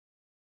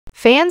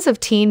Fans of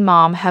Teen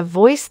Mom have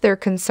voiced their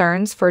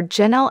concerns for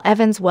Jenelle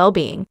Evans'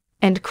 well-being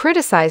and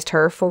criticized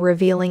her for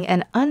revealing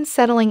an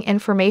unsettling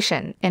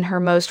information in her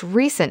most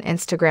recent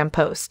Instagram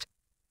post.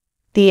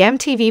 The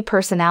MTV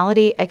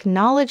personality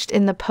acknowledged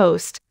in the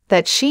post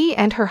that she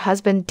and her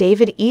husband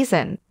David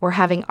Eason were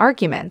having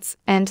arguments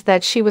and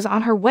that she was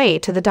on her way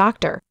to the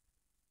doctor.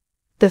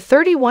 The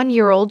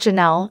 31-year-old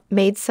Jenelle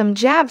made some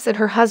jabs at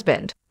her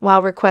husband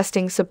while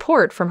requesting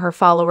support from her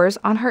followers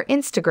on her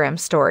Instagram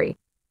story.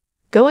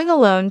 "Going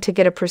alone to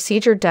get a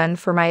procedure done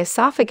for my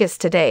esophagus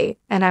today,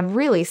 and I'm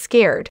really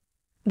scared,"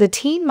 the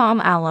Teen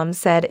Mom alum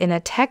said in a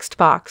text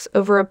box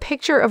over a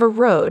picture of a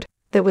road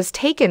that was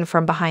taken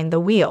from behind the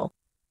wheel.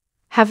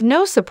 "Have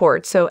no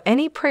support, so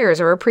any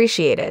prayers are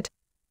appreciated."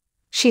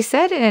 She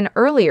said in an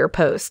earlier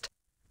post,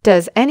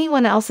 "Does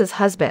anyone else's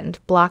husband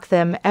block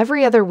them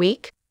every other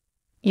week?"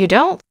 "You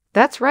don't?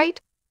 That's right.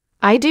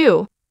 I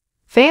do."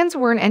 Fans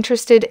weren't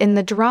interested in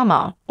the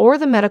drama or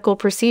the medical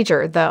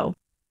procedure, though.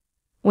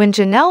 When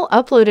Jenelle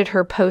uploaded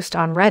her post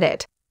on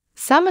Reddit,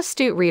 some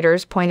astute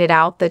readers pointed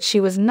out that she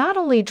was not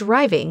only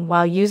driving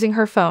while using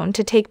her phone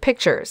to take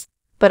pictures,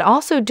 but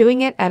also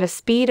doing it at a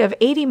speed of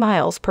 80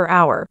 miles per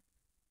hour.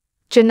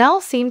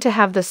 Jenelle seemed to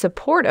have the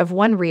support of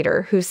one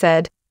reader who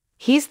said,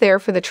 "He's there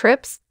for the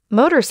trips,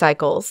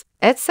 motorcycles,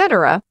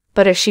 etc.,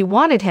 but if she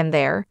wanted him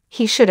there,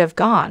 he should have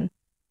gone."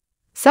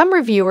 Some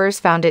reviewers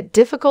found it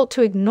difficult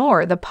to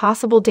ignore the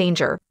possible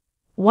danger.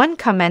 One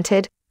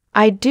commented,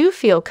 "I do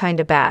feel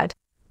kinda bad,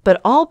 but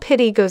all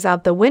pity goes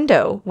out the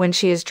window when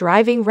she is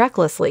driving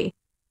recklessly."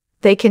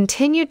 They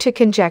continued to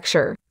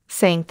conjecture,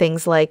 saying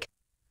things like,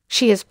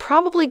 "She is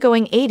probably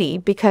going 80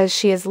 because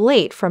she is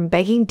late from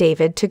begging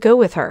David to go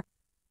with her."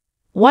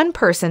 One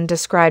person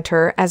described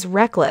her as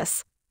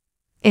reckless.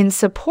 In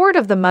support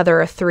of the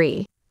mother of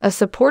three, a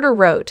supporter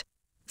wrote,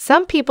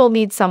 "Some people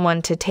need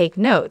someone to take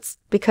notes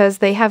because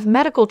they have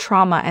medical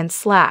trauma and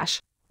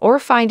or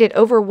find it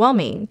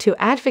overwhelming to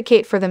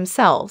advocate for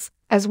themselves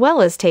as well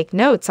as take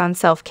notes on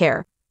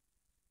self-care.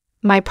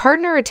 My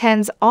partner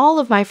attends all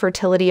of my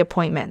fertility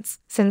appointments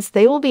since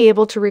they will be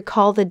able to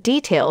recall the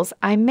details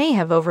I may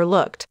have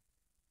overlooked."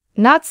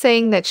 Not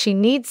saying that she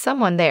needs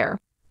someone there,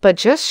 but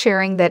just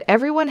sharing that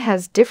everyone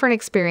has different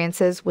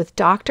experiences with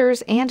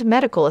doctors and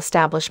medical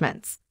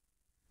establishments.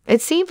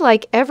 It seemed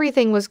like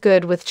everything was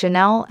good with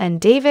Jenelle and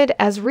David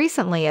as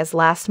recently as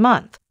last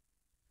month.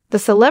 The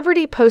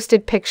celebrity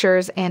posted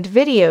pictures and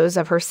videos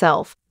of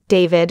herself,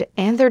 David,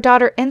 and their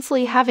daughter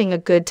Ensley having a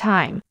good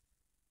time.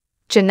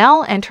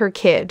 Jenelle and her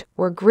kid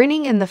were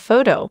grinning in the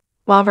photo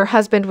while her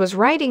husband was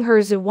riding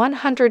her Zoo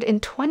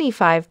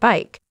 125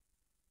 bike.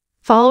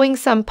 Following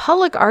some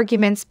public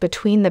arguments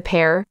between the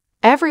pair,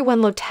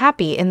 everyone looked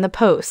happy in the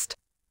post.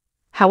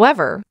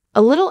 However,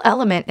 a little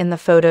element in the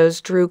photos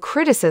drew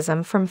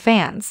criticism from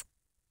fans.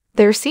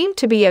 There seemed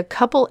to be a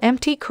couple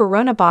empty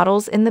Corona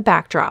bottles in the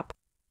backdrop.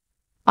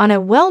 On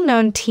a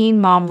well-known Teen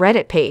Mom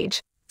Reddit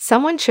page,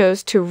 someone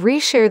chose to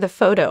reshare the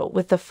photo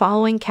with the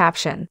following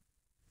caption,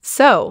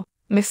 "So,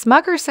 Miss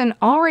Muggerson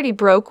already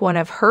broke one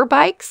of her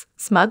bikes,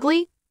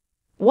 smugly?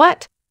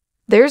 What?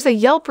 There's a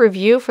Yelp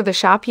review for the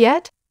shop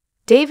yet?"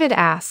 David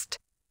asked.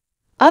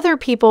 Other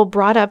people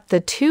brought up the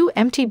two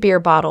empty beer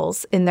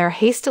bottles in their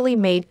hastily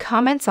made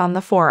comments on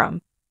the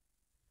forum.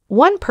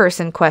 One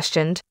person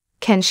questioned,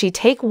 "Can she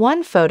take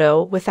one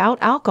photo without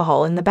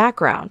alcohol in the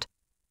background?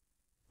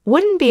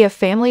 Wouldn't be a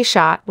family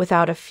shot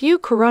without a few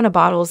Corona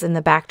bottles in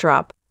the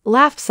backdrop,"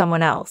 laughed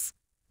someone else.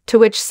 To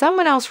which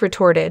someone else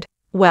retorted,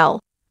 "Well,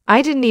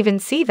 I didn't even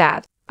see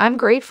that. I'm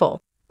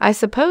grateful. I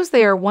suppose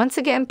they are once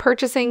again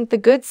purchasing the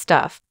good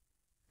stuff."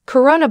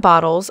 Corona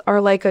bottles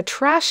are like a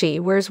trashy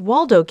Where's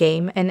Waldo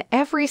game in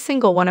every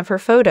single one of her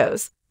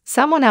photos,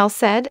 someone else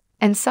said,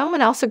 and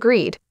someone else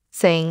agreed,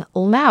 saying,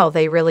 "Now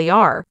they really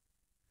are."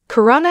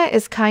 "Corona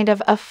is kind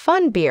of a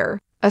fun beer,"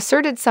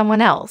 asserted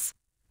someone else.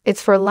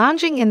 "It's for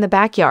lounging in the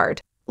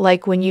backyard,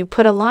 like when you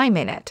put a lime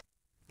in it.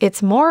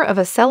 It's more of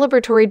a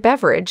celebratory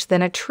beverage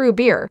than a true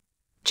beer.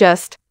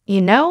 Just,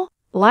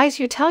 lies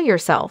you tell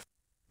yourself."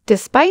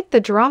 Despite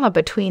the drama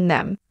between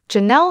them,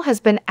 Jenelle has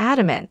been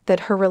adamant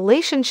that her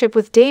relationship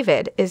with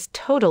David is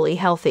totally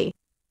healthy.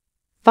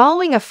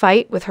 Following a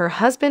fight with her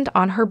husband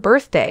on her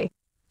birthday,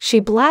 she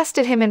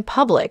blasted him in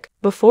public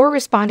before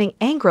responding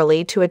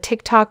angrily to a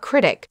TikTok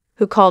critic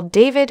who called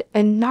David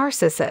a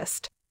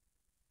narcissist.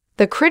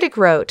 The critic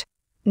wrote,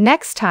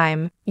 "Next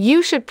time,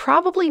 you should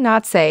probably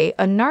not say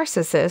a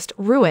narcissist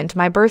ruined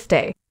my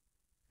birthday."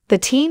 The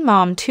Teen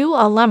Mom 2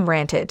 alum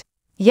ranted,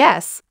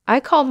 "Yes, I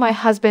called my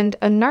husband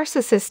a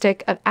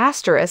narcissistic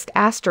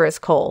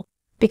 ***,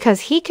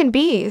 because he can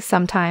be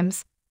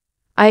sometimes.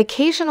 I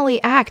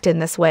occasionally act in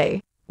this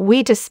way.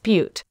 We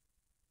dispute."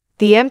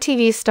 The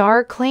MTV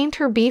star claimed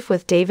her beef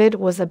with David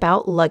was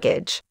about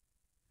luggage.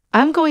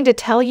 "I'm going to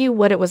tell you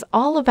what it was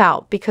all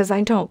about because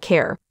I don't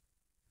care."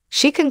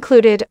 She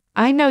concluded,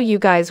 "I know you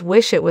guys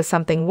wish it was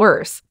something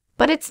worse,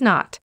 but it's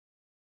not.